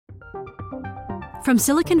From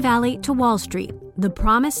Silicon Valley to Wall Street, the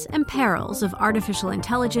promise and perils of artificial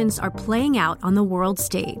intelligence are playing out on the world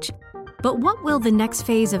stage. But what will the next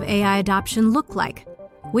phase of AI adoption look like?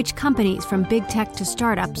 Which companies, from big tech to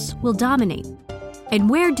startups, will dominate? And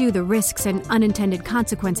where do the risks and unintended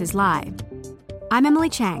consequences lie? I'm Emily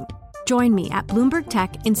Chang. Join me at Bloomberg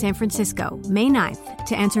Tech in San Francisco, May 9th,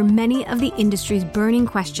 to answer many of the industry's burning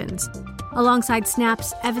questions, alongside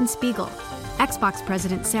Snap's Evan Spiegel, Xbox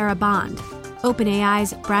President Sarah Bond,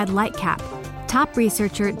 OpenAI's Brad Lightcap, top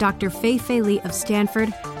researcher Dr. Fei-Fei Li of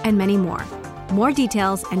Stanford, and many more. More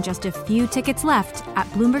details and just a few tickets left at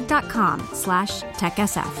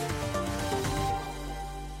Bloomberg.com/TechSF.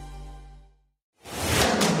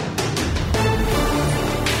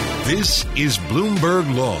 This is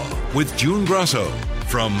Bloomberg Law with June Grosso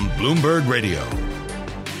from Bloomberg Radio.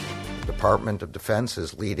 The Department of Defense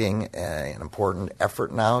is leading an important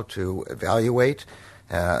effort now to evaluate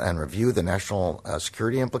and review the national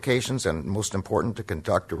security implications, and most important, to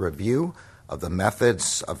conduct a review of the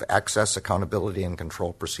methods of access, accountability, and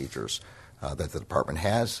control procedures that the department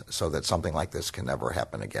has so that something like this can never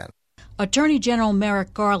happen again. Attorney General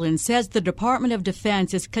Merrick Garland says the Department of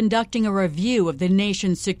Defense is conducting a review of the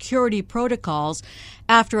nation's security protocols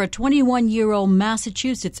after a 21-year-old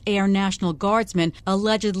Massachusetts Air National Guardsman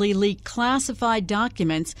allegedly leaked classified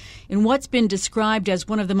documents in what's been described as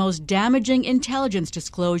one of the most damaging intelligence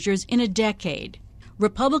disclosures in a decade.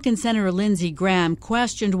 Republican Senator Lindsey Graham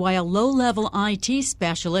questioned why a low-level IT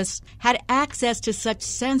specialist had access to such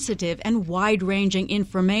sensitive and wide-ranging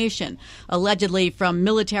information, allegedly from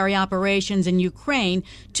military operations in Ukraine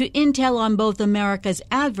to intel on both America's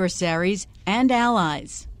adversaries and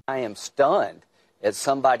allies. I am stunned that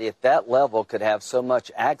somebody at that level could have so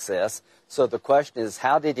much access. So the question is,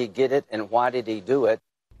 how did he get it and why did he do it?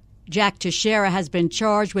 Jack Teixeira has been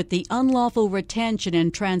charged with the unlawful retention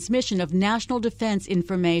and transmission of national defense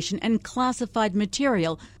information and classified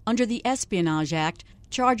material under the Espionage Act,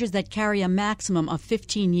 charges that carry a maximum of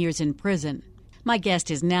 15 years in prison. My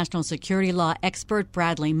guest is national security law expert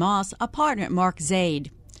Bradley Moss, a partner at Mark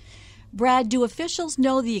Zaid. Brad, do officials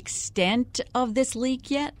know the extent of this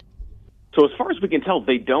leak yet? So as far as we can tell,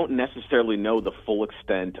 they don't necessarily know the full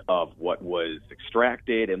extent of what was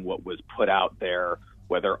extracted and what was put out there,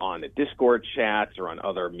 whether on the Discord chats or on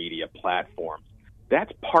other media platforms.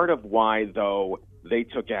 That's part of why, though, they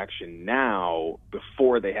took action now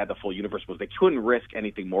before they had the full universe, was they couldn't risk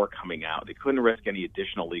anything more coming out. They couldn't risk any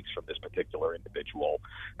additional leaks from this particular individual.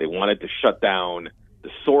 They wanted to shut down the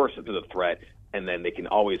source of the threat, and then they can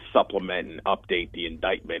always supplement and update the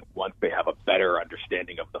indictment once they have a better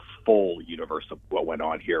understanding of the full universe of what went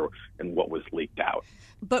on here and what was leaked out.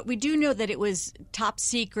 But we do know that it was top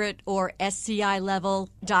secret or SCI level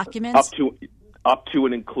documents? Up to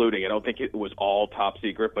and including. I don't think it was all top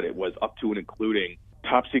secret, but it was up to and including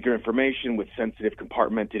top secret information with sensitive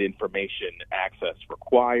compartmented information access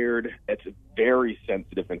required. It's very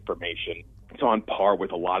sensitive information. It's on par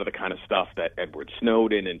with a lot of the kind of stuff that Edward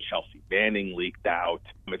Snowden and Chelsea Manning leaked out.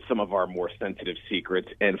 It's some of our more sensitive secrets,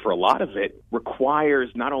 and for a lot of it requires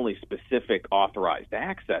not only specific authorized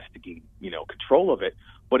access to gain, control of it,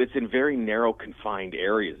 but it's in very narrow, confined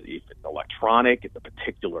areas. If it's electronic, it's a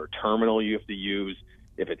particular terminal you have to use.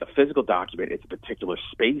 If it's a physical document, it's a particular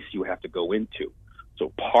space you have to go into.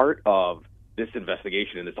 So part of this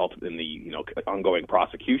investigation and this ongoing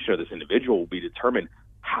prosecution of this individual will be determined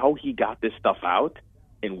how he got this stuff out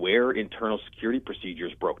and where internal security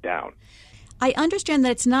procedures broke down. I understand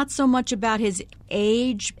that it's not so much about his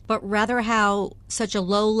age, but rather how such a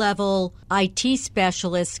low-level IT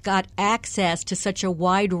specialist got access to such a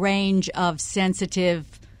wide range of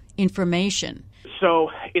sensitive information.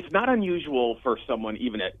 So it's not unusual for someone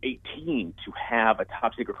even at 18 to have a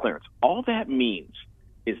top-secret clearance. All that means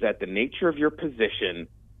is that the nature of your position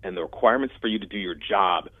and the requirements for you to do your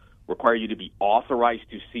job require you to be authorized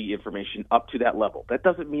to see information up to that level. That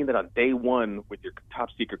doesn't mean that on day one with your top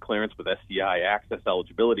secret clearance with SCI access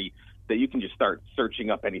eligibility that you can just start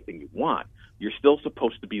searching up anything you want. You're still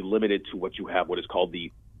supposed to be limited to what you have, what is called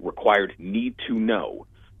the required need to know.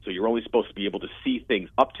 So you're only supposed to be able to see things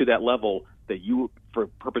up to that level that you, for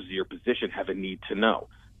purpose of your position, have a need to know.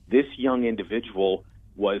 This young individual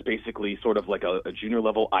was basically sort of like a junior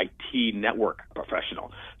level IT network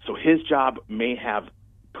professional. So his job may have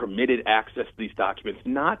permitted access to these documents,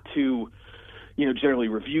 not to, generally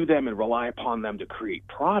review them and rely upon them to create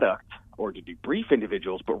product or to debrief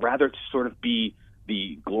individuals, but rather to sort of be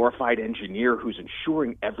the glorified engineer who's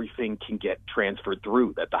ensuring everything can get transferred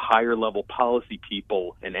through, that the higher level policy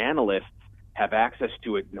people and analysts have access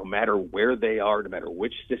to it no matter where they are, no matter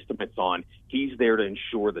which system it's on. He's there to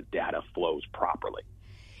ensure the data flows properly.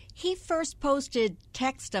 He first posted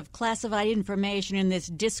text of classified information in this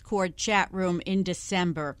Discord chat room in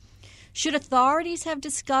December. Should authorities have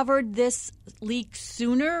discovered this leak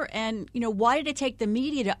sooner? And, why did it take the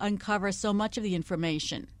media to uncover so much of the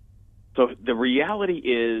information? So the reality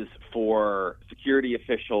is for security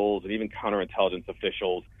officials and even counterintelligence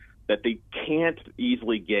officials that they can't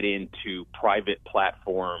easily get into private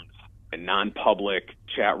platforms and non-public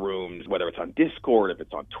chat rooms, whether it's on Discord, if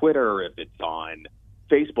it's on Twitter, if it's on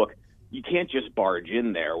Facebook. You can't just barge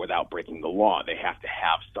in there without breaking the law. They have to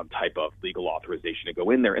have some type of legal authorization to go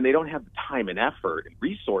in there, and they don't have the time and effort and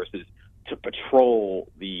resources to patrol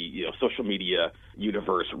the social media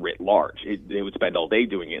universe writ large. They would spend all day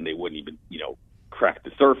doing it, and they wouldn't even crack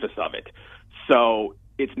the surface of it. So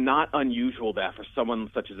it's not unusual that for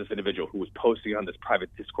someone such as this individual who was posting on this private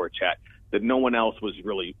Discord chat that no one else was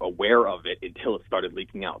really aware of it until it started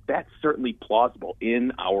leaking out. That's certainly plausible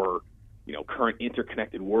in our current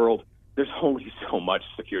interconnected world. There's only so much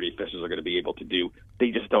security officials are going to be able to do. They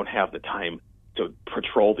just don't have the time to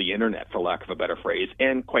patrol the internet, for lack of a better phrase.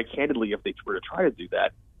 And quite candidly, if they were to try to do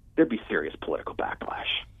that, there'd be serious political backlash.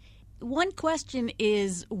 One question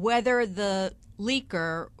is whether the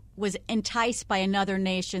leaker was enticed by another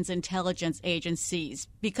nation's intelligence agencies,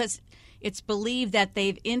 because it's believed that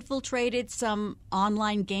they've infiltrated some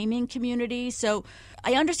online gaming communities. So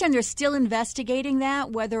I understand they're still investigating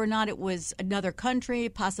that, whether or not it was another country,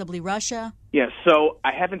 possibly Russia. Yeah, so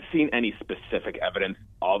I haven't seen any specific evidence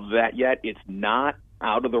of that yet. It's not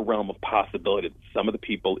out of the realm of possibility that some of the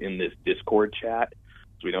people in this Discord chat,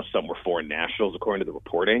 as we know some were foreign nationals according to the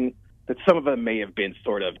reporting, that some of them may have been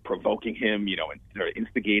sort of provoking him, and sort of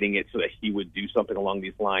instigating it so that he would do something along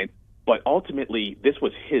these lines. But ultimately, this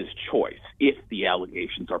was his choice if the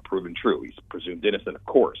allegations are proven true. He's presumed innocent, of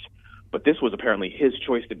course. But this was apparently his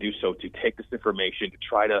choice to do so, to take this information, to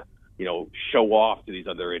try to, show off to these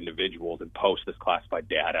other individuals and post this classified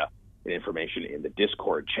data and information in the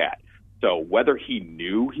Discord chat. So whether he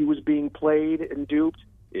knew he was being played and duped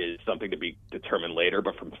is something to be determined later.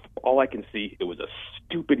 But from all I can see, it was a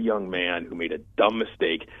stupid young man who made a dumb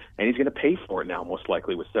mistake, and he's going to pay for it now, most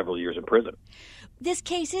likely with several years in prison. This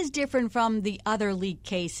case is different from the other leak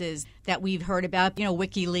cases that we've heard about,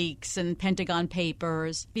 WikiLeaks and Pentagon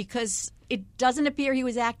Papers, because it doesn't appear he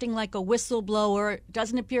was acting like a whistleblower. It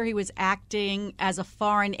doesn't appear he was acting as a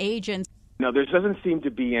foreign agent. No, there doesn't seem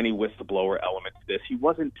to be any whistleblower element to this. He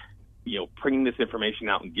wasn't, bringing this information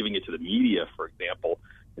out and giving it to the media, for example,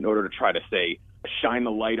 in order to try to shine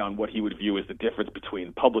the light on what he would view as the difference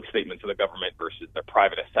between public statements of the government versus their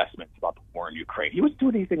private assessments about the war in Ukraine. He wasn't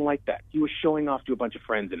doing anything like that. He was showing off to a bunch of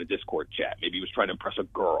friends in a Discord chat. Maybe he was trying to impress a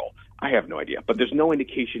girl. I have no idea. But there's no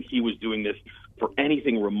indication he was doing this for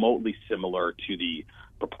anything remotely similar to the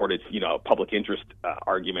purported, public interest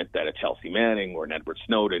argument that a Chelsea Manning or an Edward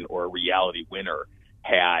Snowden or a reality winner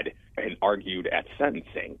had and argued at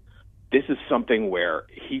sentencing. This is something where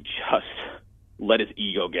he just let his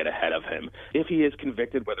ego get ahead of him. If he is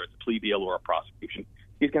convicted, whether it's a plea deal or a prosecution,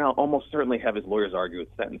 he's going to almost certainly have his lawyers argue at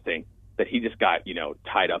sentencing that he just got,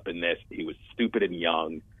 tied up in this. He was stupid and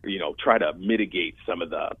young, try to mitigate some of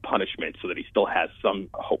the punishment so that he still has some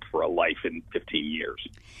hope for a life in 15 years.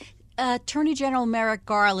 Attorney General Merrick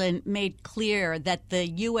Garland made clear that the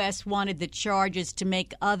U.S. wanted the charges to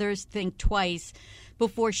make others think twice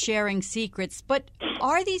before sharing secrets. But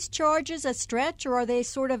are these charges a stretch, or are they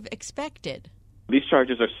sort of expected? These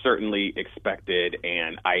charges are certainly expected,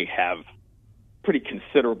 and I have pretty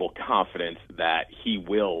considerable confidence that he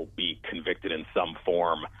will be convicted in some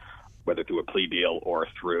form, whether through a plea deal or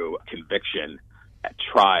through conviction at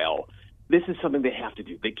trial. This is something they have to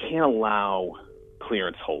do. They can't allow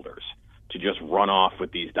clearance holders to just run off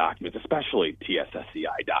with these documents, especially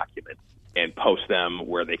TSSCI documents, and post them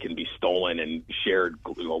where they can be stolen and shared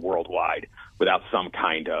worldwide without some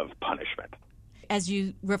kind of punishment. As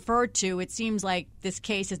you referred to, it seems like this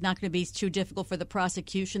case is not going to be too difficult for the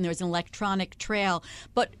prosecution. There's an electronic trail.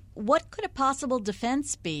 But what could a possible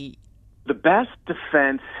defense be? The best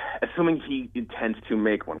defense, assuming he intends to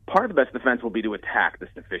make one, part of the best defense will be to attack the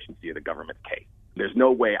sufficiency of the government's case. There's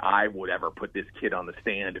no way I would ever put this kid on the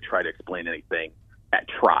stand to try to explain anything at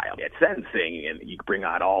trial. At sentencing, and you bring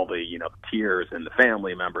out all the, peers and the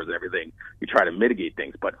family members and everything. You try to mitigate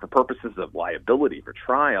things. But for purposes of liability for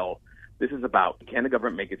trial, this is about, can the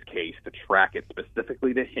government make its case to track it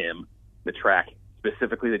specifically to him, to track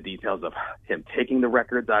specifically the details of him taking the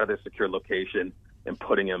records out of their secure location and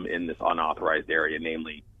putting them in this unauthorized area,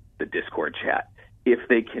 namely the Discord chat. If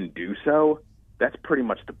they can do so, that's pretty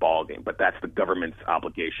much the ballgame, but that's the government's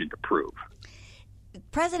obligation to prove.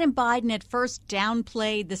 President Biden at first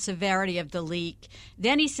downplayed the severity of the leak.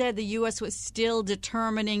 Then he said the U.S. was still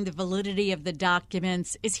determining the validity of the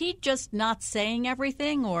documents. Is he just not saying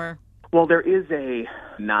everything, or? Well, there is a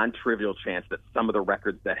non-trivial chance that some of the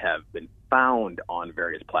records that have been found on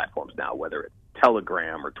various platforms now, whether it's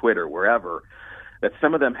Telegram or Twitter, wherever, that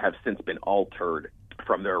some of them have since been altered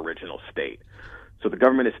from their original state. So the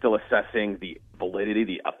government is still assessing the validity,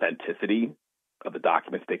 the authenticity of the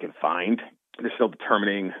documents they can find. They're still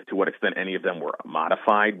determining to what extent any of them were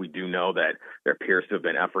modified. We do know that there appears to have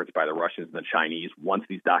been efforts by the Russians and the Chinese, once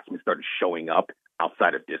these documents started showing up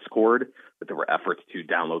outside of Discord, that there were efforts to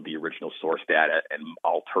download the original source data and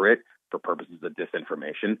alter it for purposes of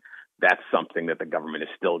disinformation. That's something that the government is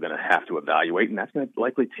still going to have to evaluate, and that's going to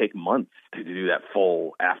likely take months to do that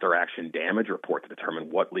full after-action damage report to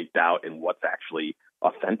determine what leaked out and what's actually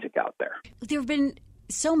authentic out there. There have been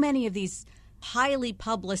so many of these highly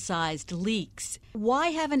publicized leaks. Why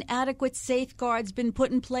haven't adequate safeguards been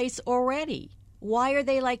put in place already? Why are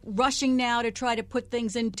they rushing now to try to put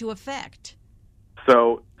things into effect?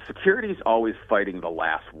 So security is always fighting the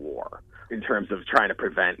last war in terms of trying to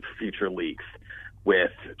prevent future leaks.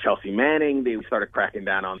 With Chelsea Manning, they started cracking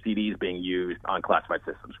down on CDs being used on classified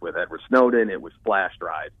systems. With Edward Snowden, it was flash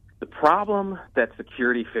drives. The problem that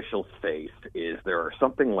security officials face is there are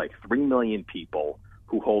something like 3 million people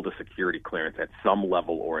who hold a security clearance at some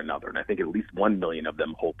level or another. And I think at least 1 million of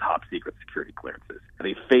them hold top secret security clearances.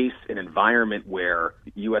 They face an environment where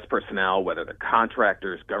U.S. personnel, whether they're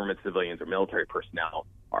contractors, government civilians, or military personnel,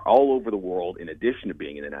 are all over the world in addition to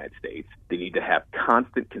being in the United States. They need to have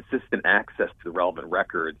constant, consistent access to the relevant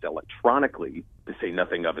records electronically, to say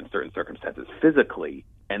nothing of, in certain circumstances, physically.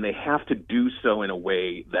 And they have to do so in a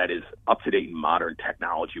way that is up-to-date and modern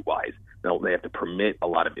technology-wise. They have to permit a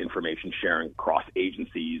lot of information sharing across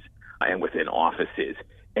agencies and within offices.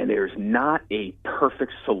 And there's not a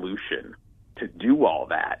perfect solution to do all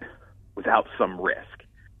that without some risk.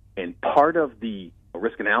 And part of the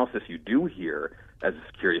risk analysis you do here as a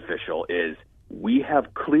security official is we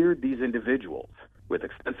have cleared these individuals with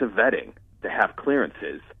extensive vetting to have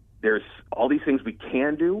clearances. There's all these things we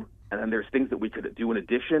can do, and then there's things that we could do in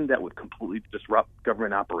addition that would completely disrupt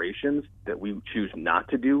government operations that we choose not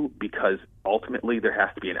to do, because ultimately there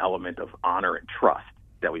has to be an element of honor and trust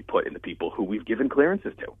that we put in the people who we've given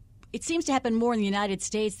clearances to. It seems to happen more in the United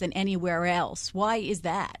States than anywhere else. Why is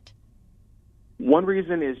that? One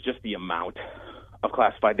reason is just the amount of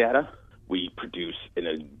classified data. We produce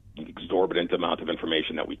an exorbitant amount of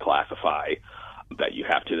information that we classify that you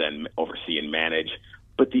have to then oversee and manage.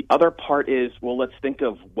 But the other part is, well, let's think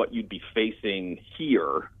of what you'd be facing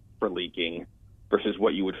here for leaking versus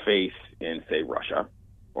what you would face in, say, Russia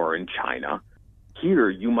or in China. Here,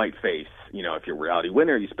 you might face, if you're Reality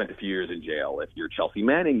Winner, you spent a few years in jail. If you're Chelsea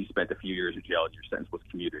Manning, you spent a few years in jail and your sentence was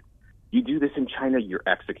commuted. You do this in China, you're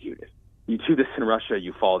executed. You do this in Russia,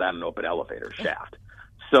 you fall down an open elevator shaft.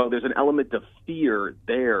 So there's an element of fear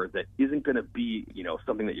there that isn't going to be,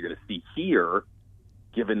 something that you're going to see here,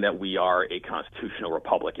 given that we are a constitutional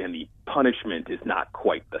republic and the punishment is not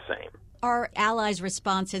quite the same. Our allies'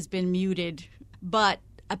 response has been muted, but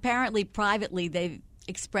apparently privately they've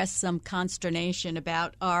expressed some consternation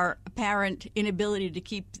about our apparent inability to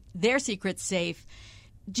keep their secrets safe.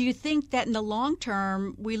 Do you think that in the long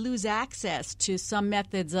term we lose access to some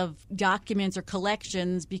methods of documents or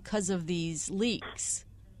collections because of these leaks?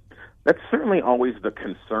 That's certainly always the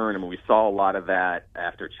concern. I mean, we saw a lot of that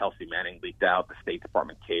after Chelsea Manning leaked out the State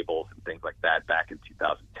Department cables and things like that back in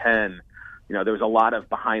 2010. There was a lot of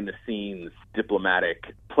behind-the-scenes diplomatic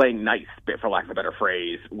playing nice, for lack of a better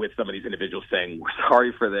phrase, with some of these individuals saying, we're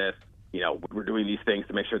sorry for this. We're doing these things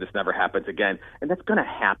to make sure this never happens again. And that's going to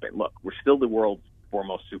happen. Look, we're still the world's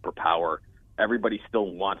foremost superpower. Everybody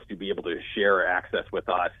still wants to be able to share access with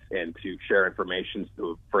us and to share information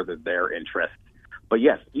to further their interests. But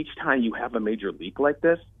yes, each time you have a major leak like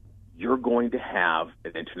this, you're going to have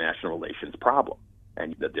an international relations problem.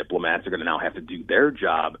 And the diplomats are going to now have to do their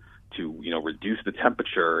job to, reduce the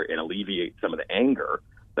temperature and alleviate some of the anger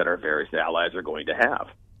that our various allies are going to have.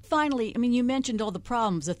 Finally, you mentioned all the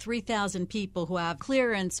problems, the 3,000 people who have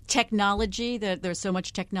clearance, technology, there's so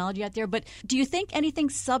much technology out there. But do you think anything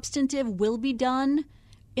substantive will be done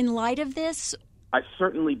in light of this? I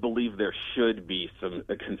certainly believe there should be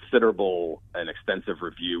a considerable and extensive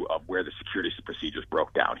review of where the security procedures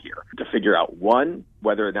broke down here to figure out, one,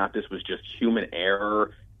 whether or not this was just human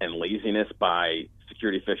error and laziness by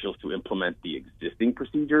security officials to implement the existing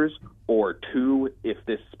procedures, or two, if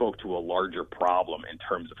this spoke to a larger problem in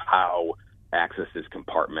terms of how access is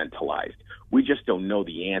compartmentalized. We just don't know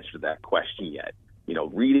the answer to that question yet.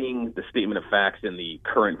 reading the statement of facts in the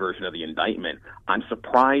current version of the indictment, I'm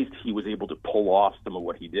surprised he was able to pull off some of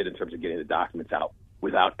what he did in terms of getting the documents out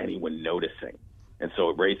without anyone noticing. And so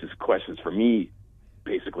it raises questions for me,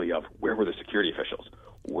 basically, of where were the security officials?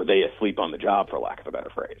 Were they asleep on the job, for lack of a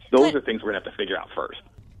better phrase? Those are things we're going to have to figure out first.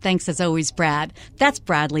 Thanks as always, Brad. That's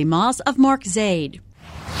Bradley Moss of Mark Zaid.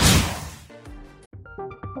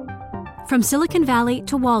 From Silicon Valley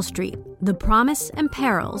to Wall Street, the promise and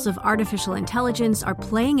perils of artificial intelligence are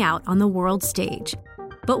playing out on the world stage.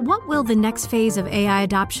 But what will the next phase of AI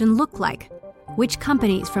adoption look like? Which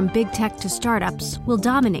companies from big tech to startups will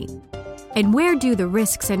dominate? And where do the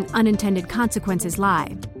risks and unintended consequences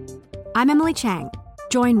lie? I'm Emily Chang.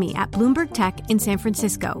 Join me at Bloomberg Tech in San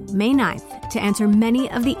Francisco, May 9th, to answer many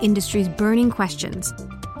of the industry's burning questions,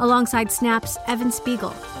 alongside Snap's Evan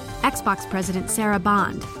Spiegel, Xbox President Sarah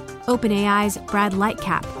Bond, OpenAI's Brad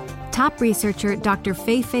Lightcap, top researcher Dr.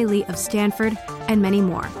 Fei-Fei Li of Stanford, and many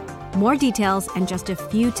more. More details and just a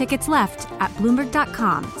few tickets left at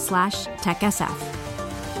Bloomberg.com/TechSF.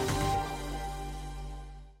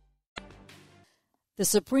 The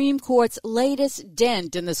Supreme Court's latest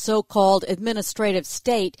dent in the so-called administrative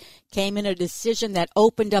state came in a decision that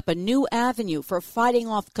opened up a new avenue for fighting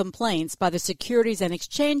off complaints by the Securities and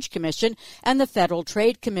Exchange Commission and the Federal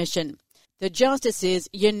Trade Commission. The justices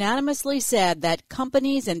unanimously said that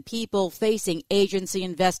companies and people facing agency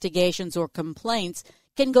investigations or complaints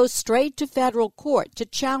can go straight to federal court to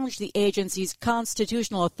challenge the agency's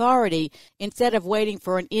constitutional authority instead of waiting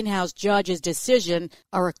for an in-house judge's decision,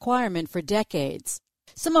 a requirement for decades.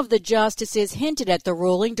 Some of the justices hinted at the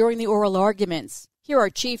ruling during the oral arguments. Here are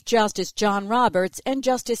Chief Justice John Roberts and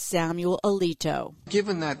Justice Samuel Alito.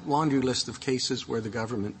 Given that laundry list of cases where the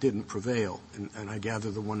government didn't prevail, and I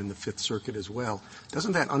gather the one in the Fifth Circuit as well,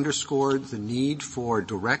 doesn't that underscore the need for a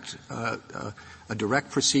direct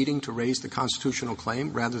proceeding to raise the constitutional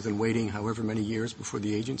claim rather than waiting however many years before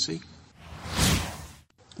the agency?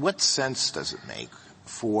 What sense does it make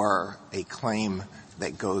for a claim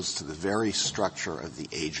that goes to the very structure of the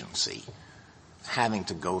agency having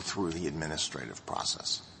to go through the administrative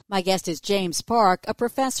process? My guest is James Park, a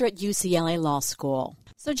professor at UCLA Law School.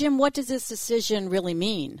 So, Jim, what does this decision really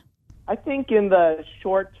mean? I think in the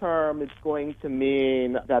short term, it's going to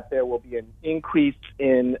mean that there will be an increase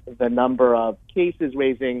in the number of cases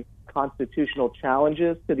raising constitutional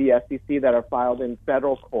challenges to the SEC that are filed in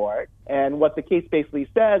federal court. And what the case basically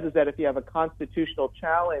says is that if you have a constitutional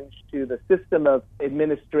challenge to the system of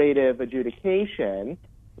administrative adjudication,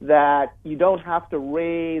 that you don't have to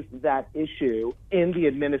raise that issue in the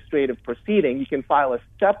administrative proceeding. You can file a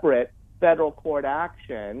separate federal court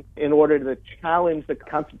action in order to challenge the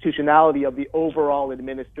constitutionality of the overall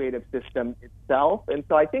administrative system itself. And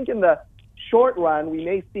so I think in the short run, we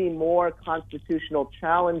may see more constitutional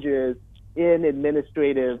challenges in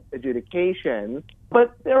administrative adjudications,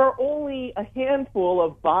 but there are only a handful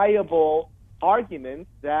of viable arguments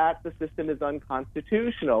that the system is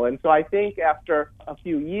unconstitutional. And so I think after a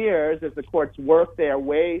few years, as the courts work their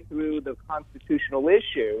way through the constitutional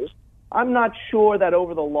issues, I'm not sure that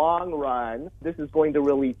over the long run, this is going to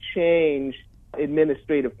really change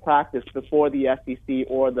administrative practice before the SEC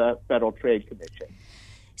or the Federal Trade Commission.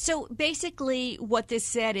 So basically what this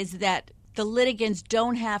said is that the litigants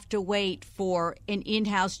don't have to wait for an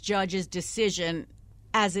in-house judge's decision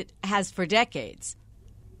as it has for decades.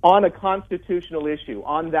 On a constitutional issue,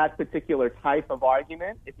 on that particular type of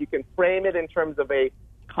argument, if you can frame it in terms of a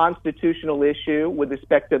constitutional issue with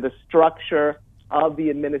respect to the structure of the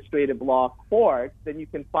administrative law court, then you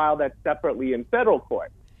can file that separately in federal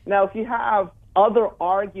court. Now, if you have other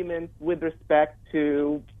arguments with respect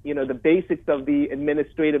to, the basics of the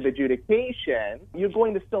administrative adjudication, you're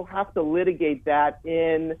going to still have to litigate that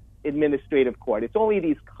in administrative court. It's only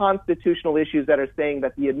these constitutional issues that are saying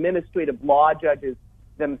that the administrative law judges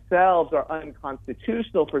themselves are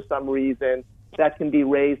unconstitutional for some reason that can be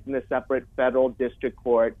raised in a separate federal district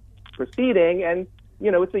court proceeding. And,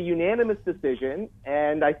 it's a unanimous decision.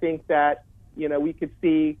 And I think that, we could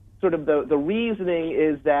see sort of the reasoning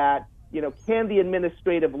is that, can the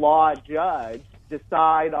administrative law judge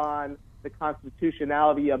decide on the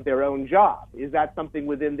constitutionality of their own job? Is that something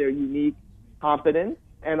within their unique competence?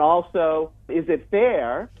 And also, is it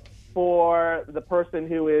fair for the person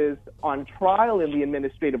who is on trial in the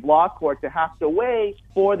administrative law court to have to wait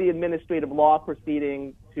for the administrative law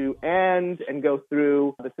proceeding to end and go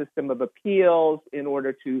through the system of appeals in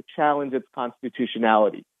order to challenge its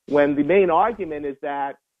constitutionality? When the main argument is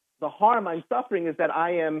that the harm I'm suffering is that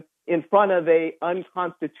I am in front of a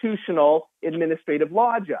unconstitutional administrative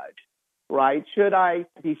law judge. right? Should I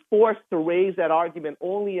be forced to raise that argument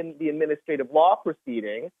only in the administrative law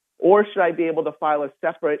proceeding, or should I be able to file a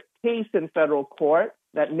separate case in federal court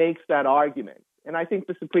that makes that argument? And I think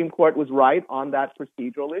the Supreme Court was right on that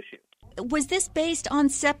procedural issue. Was this based on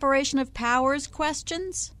separation of powers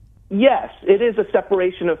questions? Yes, it is a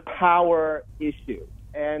separation of power issue.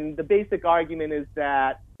 And the basic argument is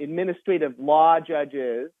that administrative law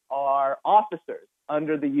judges are officers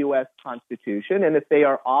under the U.S. Constitution. And if they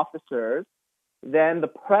are officers, then the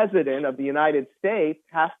President of the United States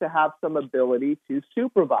has to have some ability to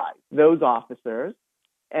supervise those officers.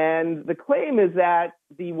 And the claim is that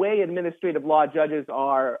the way administrative law judges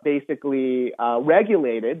are basically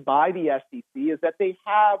regulated by the SEC is that they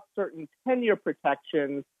have certain tenure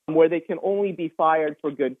protections where they can only be fired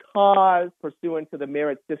for good cause pursuant to the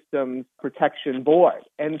Merit Systems Protection Board.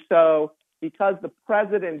 And so because the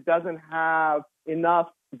president doesn't have enough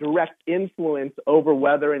direct influence over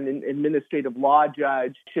whether an administrative law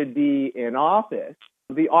judge should be in office,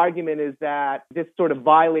 the argument is that this sort of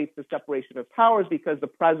violates the separation of powers because the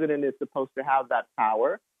president is supposed to have that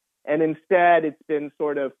power. And instead, it's been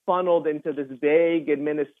sort of funneled into this vague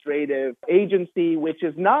administrative agency, which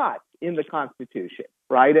is not in the Constitution,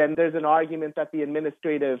 right? And there's an argument that the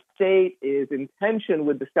administrative state is in tension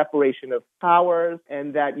with the separation of powers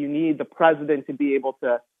and that you need the president to be able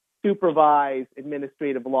to supervise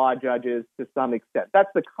administrative law judges to some extent.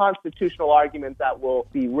 That's the constitutional argument that will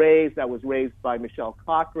be raised, that was raised by Michelle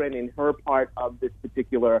Cochran in her part of this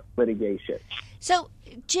particular litigation. So,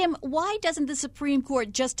 Jim, why doesn't the Supreme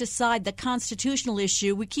Court just decide the constitutional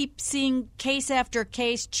issue? We keep seeing case after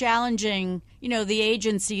case challenging, the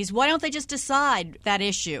agencies. Why don't they just decide that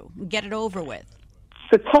issue and get it over with?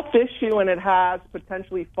 It's a tough issue, and it has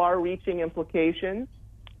potentially far-reaching implications.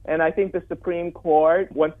 And I think the Supreme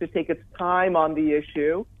Court wants to take its time on the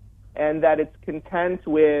issue and that it's content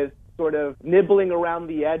with sort of nibbling around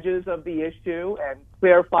the edges of the issue and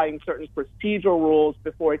clarifying certain procedural rules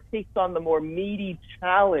before it takes on the more meaty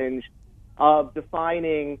challenge of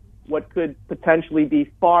defining what could potentially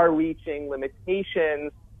be far-reaching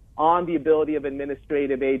limitations on the ability of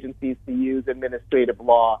administrative agencies to use administrative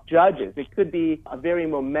law judges. It could be a very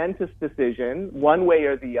momentous decision, one way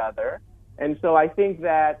or the other. And so I think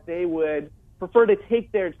that they would prefer to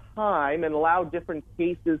take their time and allow different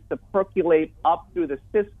cases to percolate up through the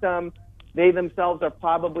system. They themselves are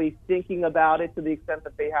probably thinking about it to the extent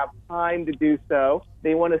that they have time to do so.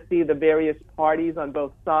 They want to see the various parties on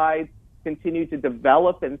both sides continue to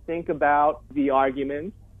develop and think about the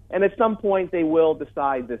arguments. And at some point, they will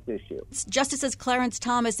decide this issue. Justices Clarence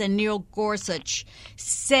Thomas and Neil Gorsuch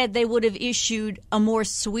said they would have issued a more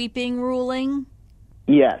sweeping ruling.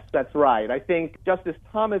 Yes, that's right. I think Justice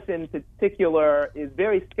Thomas in particular is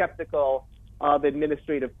very skeptical of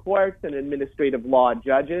administrative courts and administrative law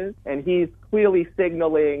judges, and he's clearly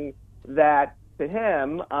signaling that to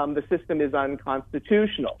him, the system is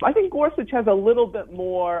unconstitutional. I think Gorsuch has a little bit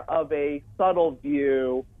more of a subtle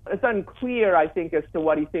view. It's unclear, I think, as to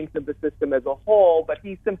what he thinks of the system as a whole, but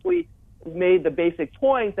he simply made the basic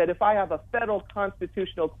point that if I have a federal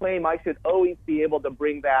constitutional claim, I should always be able to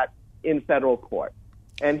bring that in federal court.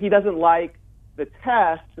 And he doesn't like the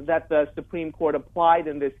test that the Supreme Court applied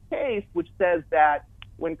in this case, which says that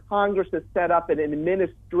when Congress has set up an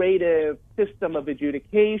administrative system of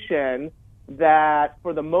adjudication, that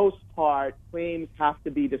for the most part, claims have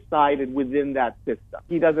to be decided within that system.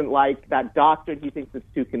 He doesn't like that doctrine. He thinks it's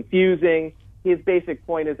too confusing. His basic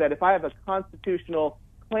point is that if I have a constitutional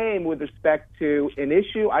claim with respect to an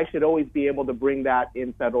issue, I should always be able to bring that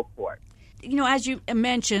in federal court. As you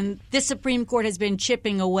mentioned, this Supreme Court has been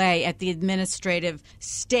chipping away at the administrative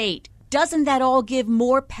state. Doesn't that all give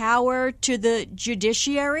more power to the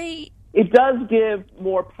judiciary? It does give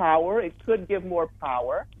more power. It could give more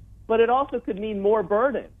power, but it also could mean more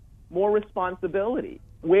burden, more responsibility.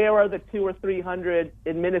 Where are the 200 or 300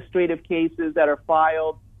 administrative cases that are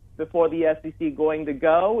filed before the SEC going to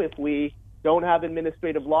go if we don't have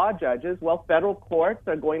administrative law judges? Well, federal courts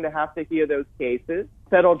are going to have to hear those cases.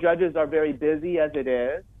 Federal judges are very busy as it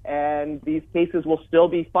is, and these cases will still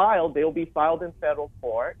be filed. They will be filed in federal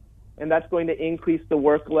court, and that's going to increase the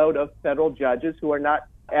workload of federal judges who are not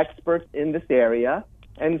experts in this area.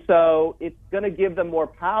 And so it's going to give them more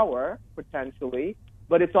power, potentially,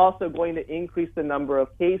 but it's also going to increase the number of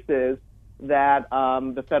cases that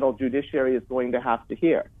the federal judiciary is going to have to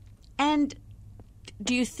hear. And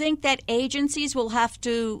do you think that agencies will have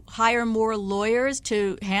to hire more lawyers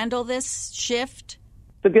to handle this shift?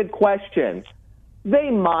 It's a good question.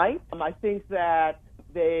 They might. I think that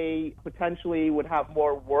they potentially would have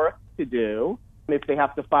more work to do if they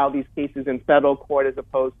have to file these cases in federal court as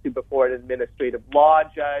opposed to before an administrative law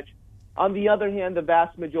judge. On the other hand, the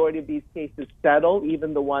vast majority of these cases settle,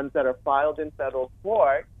 even the ones that are filed in federal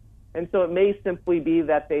court. And so it may simply be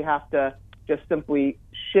that they have to just simply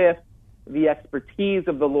shift the expertise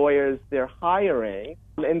of the lawyers they're hiring.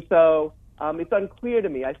 And so it's unclear to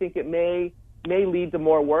me. I think it may lead to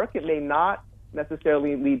more work. It may not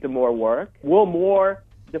necessarily lead to more work. Will more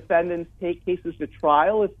defendants take cases to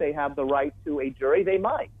trial if they have the right to a jury? They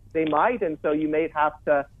might. And so you may have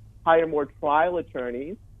to hire more trial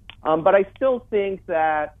attorneys. But I still think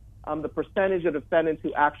that the percentage of defendants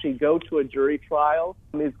who actually go to a jury trial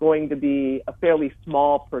is going to be a fairly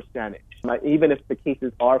small percentage, even if the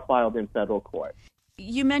cases are filed in federal court.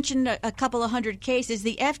 You mentioned a couple of hundred cases.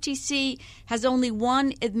 The FTC has only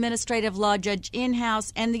one administrative law judge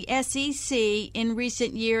in-house, and the SEC in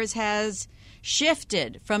recent years has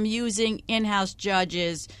shifted from using in-house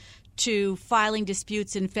judges to filing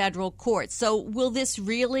disputes in federal court. So will this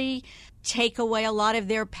really take away a lot of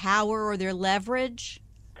their power or their leverage?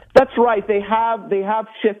 That's right. They have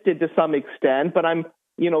shifted to some extent, but I'm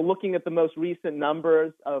looking at the most recent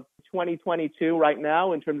numbers of 2022 right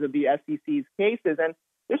now in terms of the SEC's cases, and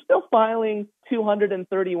they're still filing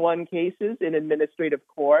 231 cases in administrative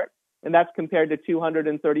court, and that's compared to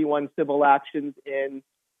 231 civil actions in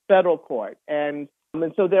federal court. And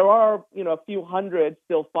so there are, a few hundred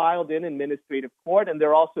still filed in administrative court, and there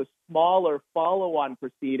are also smaller follow-on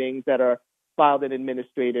proceedings that are filed in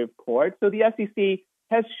administrative court. So the SEC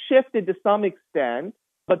has shifted to some extent,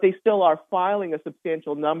 but they still are filing a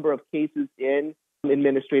substantial number of cases in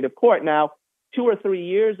administrative court. Now, 2 or 3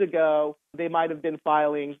 years ago, they might have been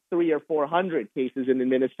filing 300 or 400 cases in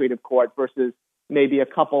administrative court versus maybe a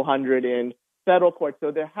couple hundred in federal court.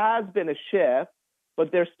 So there has been a shift,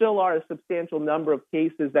 but there still are a substantial number of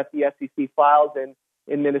cases that the SEC files in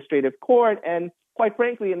administrative court. And quite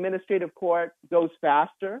frankly, administrative court goes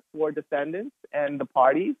faster for defendants and the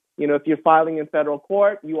parties. If you're filing in federal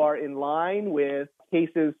court, you are in line with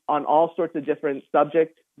cases on all sorts of different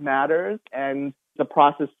subject matters, and the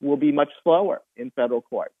process will be much slower in federal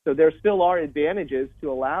court. So there still are advantages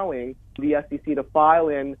to allowing the SEC to file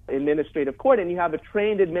in administrative court, and you have a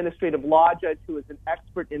trained administrative law judge who is an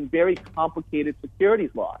expert in very complicated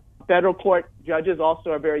securities law. Federal court judges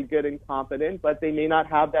also are very good and competent, but they may not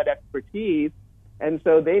have that expertise, and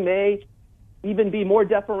so they may even be more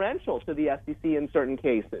deferential to the SEC in certain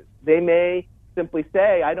cases. They may simply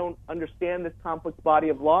say, I don't understand this complex body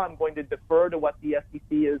of law. I'm going to defer to what the SEC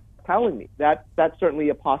is telling me. That's certainly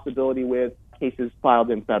a possibility with cases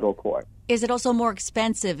filed in federal court. Is it also more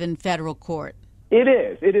expensive in federal court? It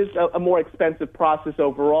is. It is a more expensive process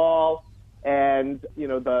overall, and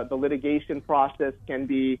the litigation process can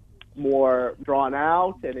be more drawn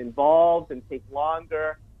out and involved and take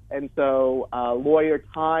longer. And so lawyer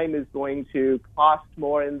time is going to cost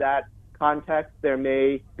more in that context. There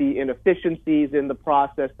may be inefficiencies in the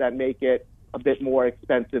process that make it a bit more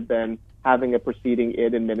expensive than having a proceeding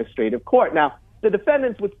in administrative court. Now, the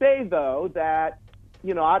defendants would say, though, that,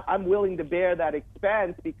 I'm willing to bear that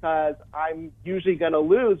expense because I'm usually going to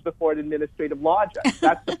lose before an administrative law judge.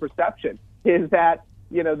 That's the perception, is that,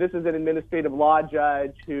 this is an administrative law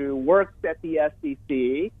judge who works at the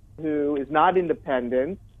SEC, who is not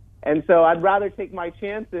independent. And so I'd rather take my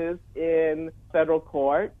chances in federal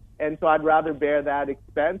court. And so I'd rather bear that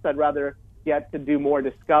expense. I'd rather get to do more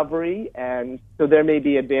discovery. And so there may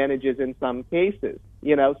be advantages in some cases,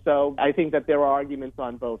 So I think that there are arguments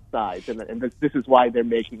on both sides. And this is why they're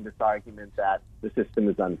making this argument that the system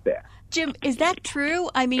is unfair. Jim, is that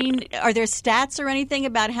true? I mean, are there stats or anything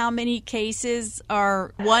about how many cases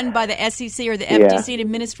are won by the SEC or the FTC in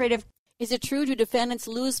administrative? Is it true? Do defendants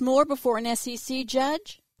lose more before an SEC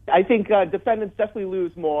judge? I think defendants definitely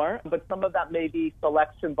lose more, but some of that may be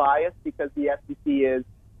selection bias because the SEC is,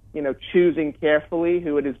 choosing carefully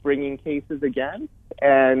who it is bringing cases against.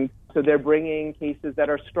 And so they're bringing cases that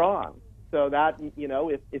are strong. So that,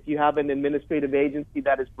 if you have an administrative agency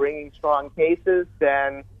that is bringing strong cases,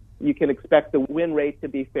 then you can expect the win rate to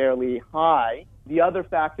be fairly high. The other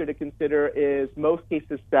factor to consider is most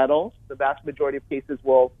cases settle. The vast majority of cases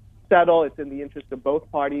will settle. It's in the interest of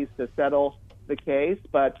both parties to settle the case,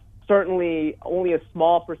 but certainly only a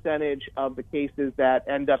small percentage of the cases that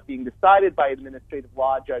end up being decided by administrative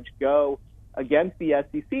law judge go against the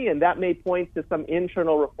SEC, and that may point to some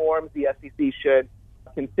internal reforms the SEC should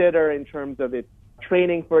consider in terms of its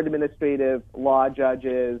training for administrative law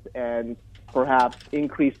judges and perhaps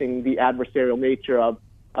increasing the adversarial nature of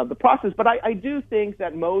the process. But I do think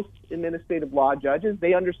that most administrative law judges,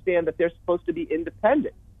 they understand that they're supposed to be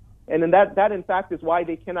independent. And then that, in fact, is why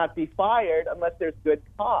they cannot be fired unless there's good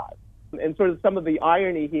cause. And sort of some of the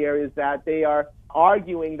irony here is that they are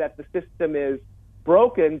arguing that the system is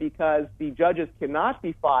broken because the judges cannot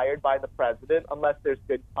be fired by the president unless there's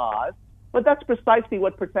good cause. But that's precisely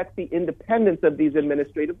what protects the independence of these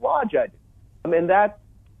administrative law judges. And that's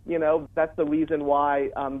the reason why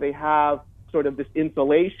they have sort of this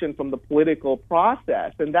insulation from the political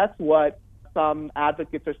process. And that's what some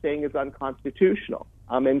advocates are saying is unconstitutional.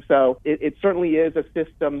 And so it certainly is a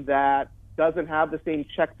system that doesn't have the same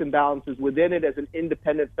checks and balances within it as an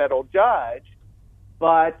independent federal judge,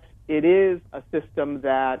 but it is a system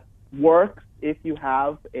that works if you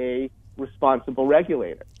have a responsible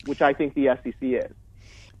regulator, which I think the SEC is.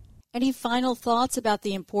 Any final thoughts about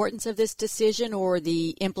the importance of this decision or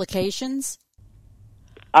the implications?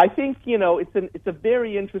 I think, it's a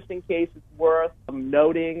very interesting case. It's worth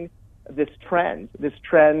noting this trend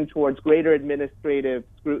towards greater administrative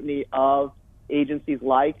scrutiny of agencies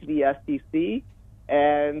like the SEC.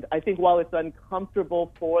 And I think while it's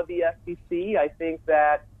uncomfortable for the SEC, I think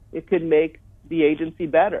that it could make the agency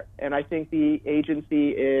better. And I think the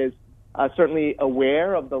agency is certainly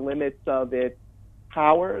aware of the limits of its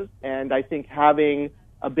powers. And I think having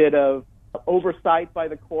a bit of oversight by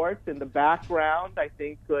the courts in the background, I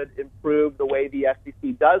think, could improve the way the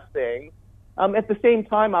SEC does things. At the same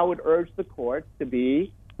time, I would urge the courts to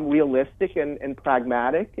be realistic and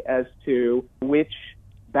pragmatic as to which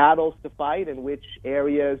battles to fight and which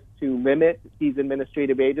areas to limit these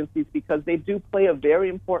administrative agencies, because they do play a very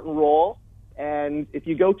important role. And if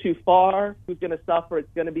you go too far, who's going to suffer?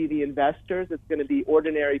 It's going to be the investors. It's going to be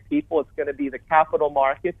ordinary people. It's going to be the capital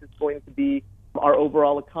markets. It's going to be our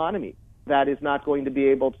overall economy that is not going to be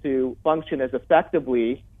able to function as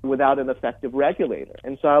effectively without an effective regulator.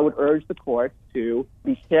 And so I would urge the courts to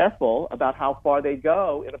be careful about how far they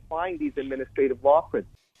go in applying these administrative law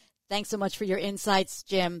principles. Thanks so much for your insights,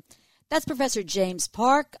 Jim. That's Professor James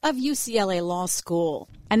Park of UCLA Law School.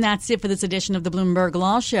 And that's it for this edition of the Bloomberg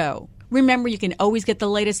Law Show. Remember, you can always get the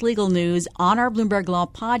latest legal news on our Bloomberg Law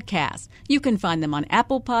podcast. You can find them on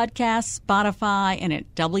Apple Podcasts, Spotify, and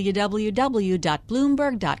at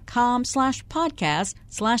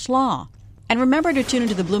www.bloomberg.com/podcast/law. And remember to tune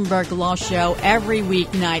into the Bloomberg Law Show every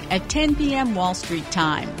weeknight at 10 p.m. Wall Street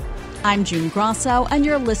time. I'm June Grosso, and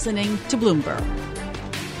you're listening to Bloomberg.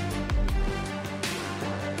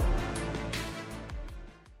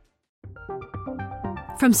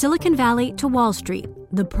 From Silicon Valley to Wall Street,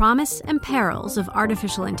 the promise and perils of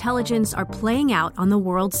artificial intelligence are playing out on the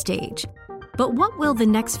world stage. But what will the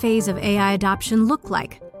next phase of AI adoption look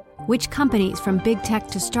like? Which companies, from big tech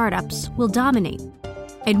to startups, will dominate?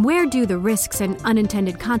 And where do the risks and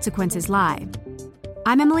unintended consequences lie?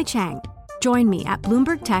 I'm Emily Chang. Join me at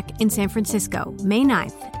Bloomberg Tech in San Francisco, May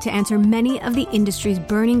 9th, to answer many of the industry's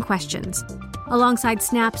burning questions, alongside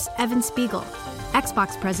Snap's Evan Spiegel,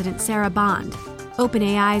 Xbox President Sarah Bond,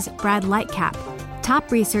 OpenAI's Brad Lightcap,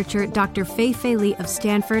 top researcher Dr. Fei-Fei Li of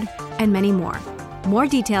Stanford, and many more. More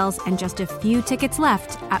details and just a few tickets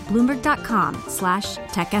left at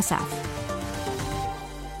Bloomberg.com/TechSF.